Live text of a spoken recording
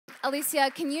Alicia,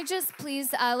 can you just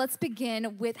please, let's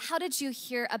begin with, how did you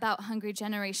hear about Hungry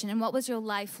Generation, and what was your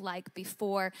life like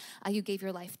before you gave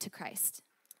your life to Christ?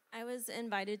 I was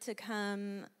invited to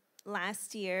come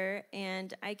last year,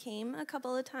 and I came a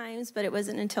couple of times, but it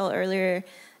wasn't until earlier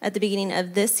at the beginning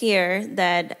of this year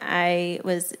that I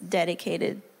was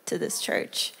dedicated to this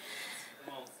church.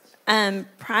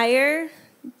 Prior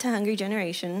to Hungry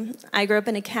Generation, I grew up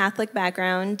in a Catholic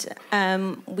background.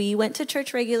 We went to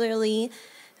church regularly.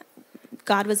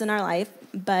 God was in our life,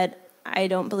 but I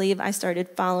don't believe I started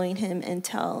following him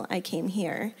until I came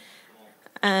here.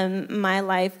 My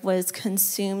life was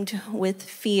consumed with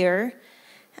fear.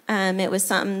 It was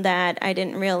something that I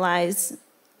didn't realize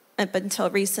up until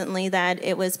recently, that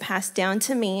it was passed down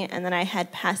to me and that I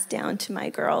had passed down to my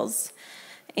girls.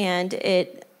 And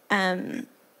it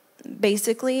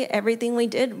basically everything we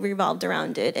did revolved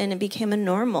around it, and it became a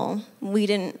normal.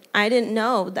 I didn't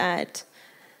know that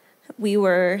we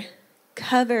were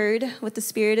covered with the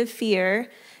spirit of fear,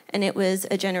 and it was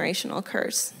a generational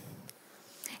curse.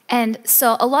 And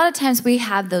so a lot of times we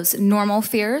have those normal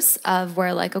fears of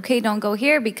where, like, okay, don't go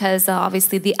here because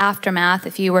obviously the aftermath,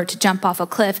 if you were to jump off a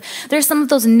cliff, there's some of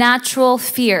those natural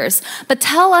fears. But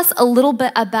tell us a little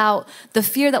bit about the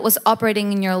fear that was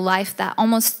operating in your life that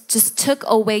almost just took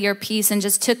away your peace and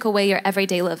just took away your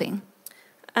everyday living.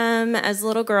 As a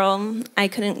little girl, I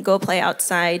couldn't go play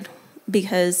outside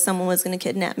because someone was going to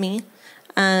kidnap me.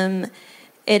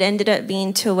 It ended up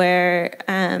being to where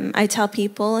I tell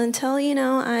people until,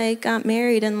 I got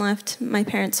married and left my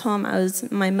parents' home, I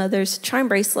was my mother's charm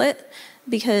bracelet,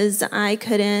 because I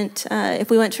couldn't, if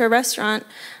we went to a restaurant,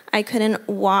 I couldn't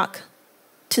walk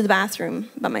to the bathroom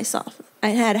by myself. I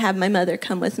had to have my mother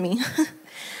come with me.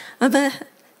 I'm a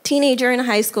teenager in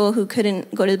high school who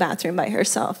couldn't go to the bathroom by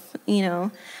herself,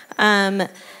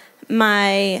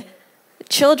 My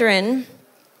children...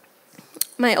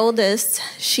 My oldest,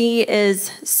 she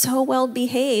is so well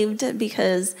behaved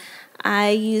because I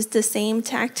used the same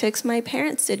tactics my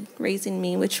parents did raising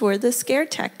me, which were the scare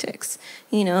tactics.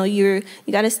 You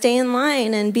got to stay in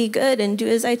line and be good and do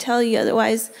as I tell you,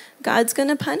 otherwise God's going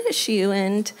to punish you.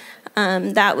 And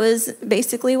that was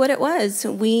basically what it was.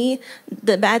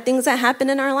 The bad things that happened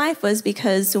in our life was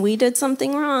because we did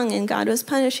something wrong and God was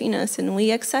punishing us, and we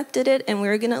accepted it, and we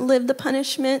were going to live the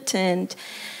punishment. And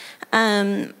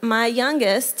my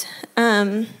youngest,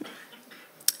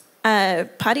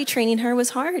 potty training her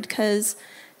was hard because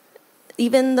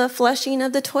even the flushing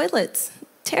of the toilets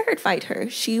terrified her.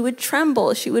 She would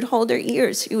tremble. She would hold her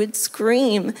ears. She would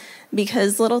scream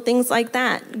because little things like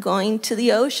that, going to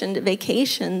the ocean, to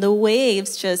vacation, the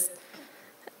waves just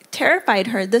terrified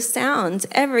her, the sounds,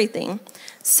 everything.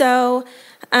 So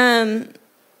I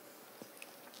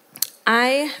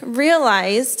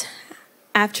realized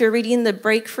after reading the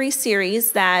Break Free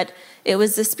series that it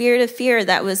was the spirit of fear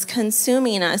that was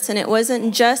consuming us. And it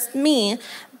wasn't just me,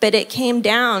 but it came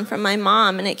down from my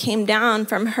mom, and it came down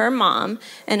from her mom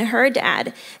and her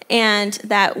dad. And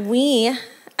that we,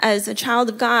 as a child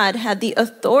of God, had the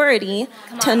authority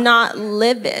to not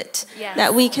live it. Yes.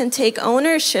 That we can take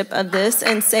ownership of this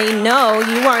and say, no,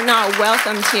 you are not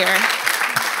welcomed here.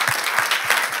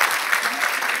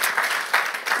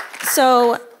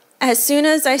 So as soon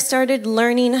as I started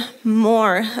learning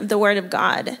more of the Word of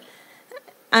God,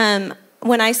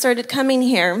 when I started coming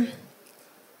here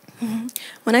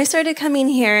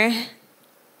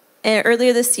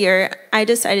earlier this year, I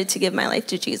decided to give my life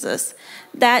to Jesus.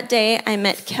 That day, I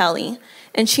met Kelly,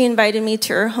 and she invited me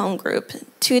to her home group.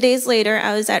 2 days later,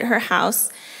 I was at her house,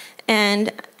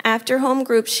 and after home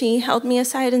group, she held me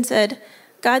aside and said,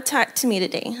 God talked to me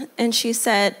today. And she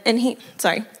said,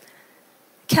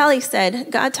 Kelly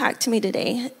said, God talked to me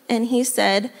today, and he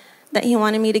said that he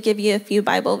wanted me to give you a few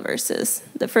Bible verses.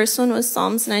 The first one was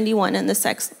Psalms 91, and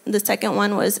the second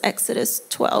one was Exodus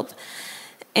 12.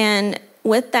 And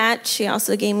with that, she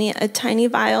also gave me a tiny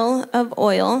vial of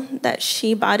oil that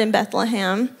she bought in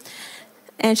Bethlehem.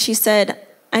 And she said,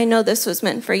 I know this was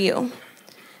meant for you.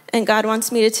 And God wants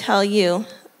me to tell you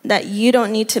that you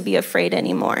don't need to be afraid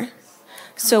anymore.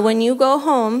 So when you go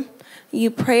home, you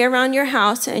pray around your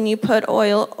house and you put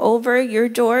oil over your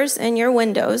doors and your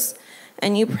windows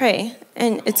and you pray,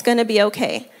 and it's going to be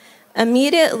okay.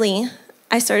 Immediately,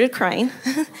 I started crying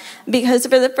because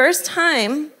for the first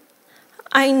time,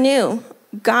 I knew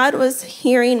God was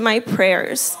hearing my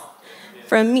prayers.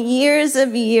 From years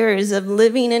of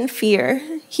living in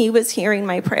fear, he was hearing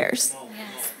my prayers.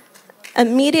 Yes.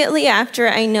 Immediately after,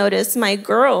 I noticed my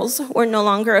girls were no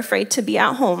longer afraid to be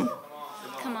at home.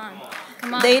 Come on.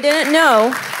 They didn't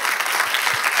know.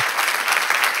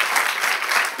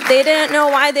 They didn't know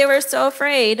why they were so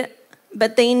afraid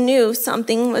but they knew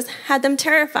something had them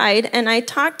terrified. And I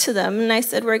talked to them and I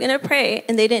said, we're going to pray.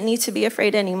 And they didn't need to be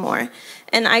afraid anymore.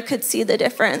 And I could see the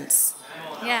difference.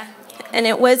 Yeah. And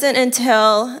it wasn't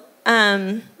until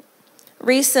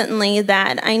recently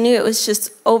that I knew it was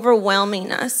just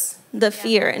overwhelming us, the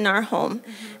fear in our home.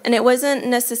 And it wasn't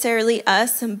necessarily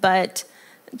us, but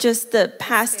just the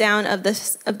pass down of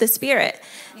the Spirit.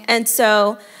 Yeah. And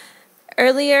so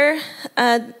earlier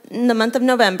in the month of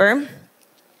November,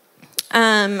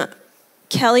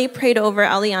 Kelly prayed over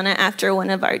Aliana after one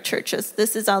of our churches.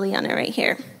 This is Aliana right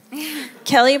here.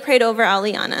 Kelly prayed over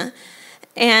Aliana.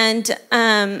 And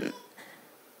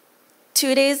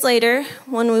 2 days later,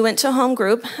 when we went to home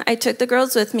group, I took the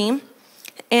girls with me,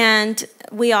 and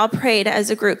we all prayed as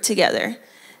a group together.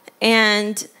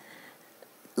 And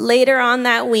later on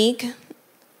that week,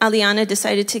 Aliana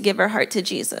decided to give her heart to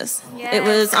Jesus. Yes. It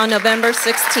was on November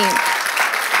 16th.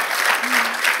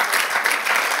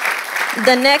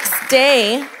 The next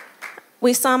day,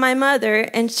 we saw my mother,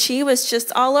 and she was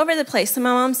just all over the place. And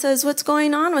my mom says, what's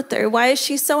going on with her? Why is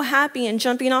she so happy and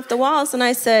jumping off the walls? And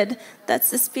I said, that's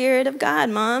the Spirit of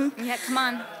God, Mom. Yeah, come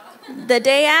on. The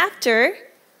day after,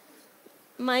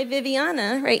 my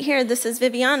Viviana, right here, this is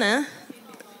Viviana,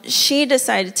 she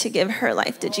decided to give her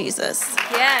life to Jesus.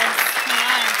 Yes, come on.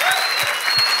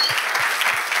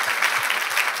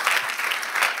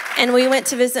 And we went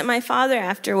to visit my father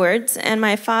afterwards, and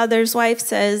my father's wife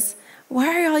says,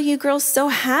 why are all you girls so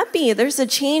happy? There's a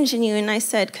change in you. And I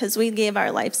said, because we gave our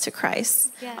lives to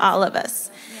Christ, yes. All of us.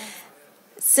 Yes.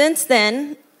 Since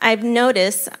then, I've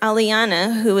noticed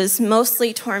Aliana, who is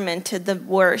mostly tormented, the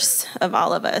worst of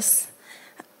all of us,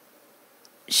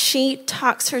 she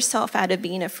talks herself out of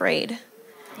being afraid.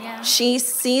 Yeah. She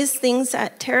sees things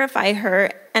that terrify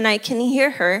her, and I can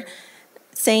hear her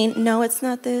saying, no, it's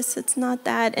not this, it's not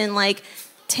that, and like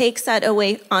takes that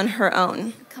away on her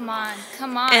own. Come on,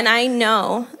 come on. And I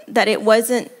know that it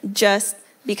wasn't just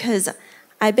because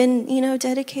I've been,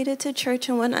 dedicated to church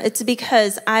and whatnot. It's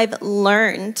because I've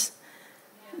learned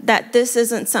that this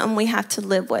isn't something we have to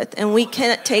live with, and we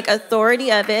can't take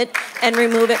authority of it and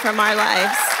remove it from our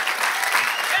lives.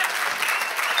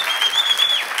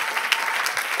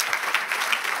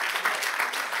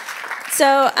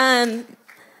 So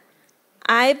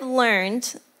I've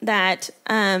learned that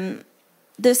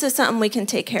this is something we can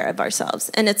take care of ourselves,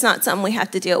 and it's not something we have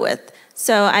to deal with.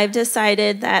 So I've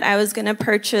decided that I was going to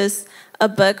purchase a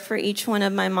book for each one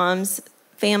of my mom's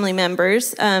family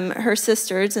members, her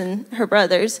sisters and her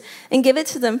brothers, and give it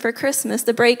to them for Christmas,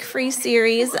 the Break Free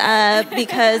series,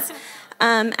 because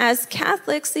as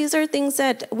Catholics, these are things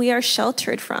that we are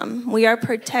sheltered from. We are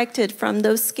protected from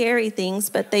those scary things,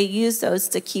 but they use those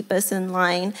to keep us in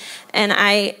line. And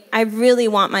I really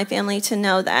want my family to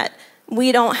know that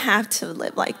we don't have to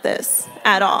live like this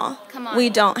at all. Come on. We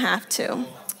don't have to.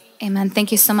 Amen.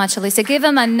 Thank you so much, Elisa. Give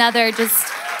them another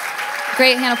just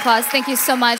great hand applause. Thank you so much.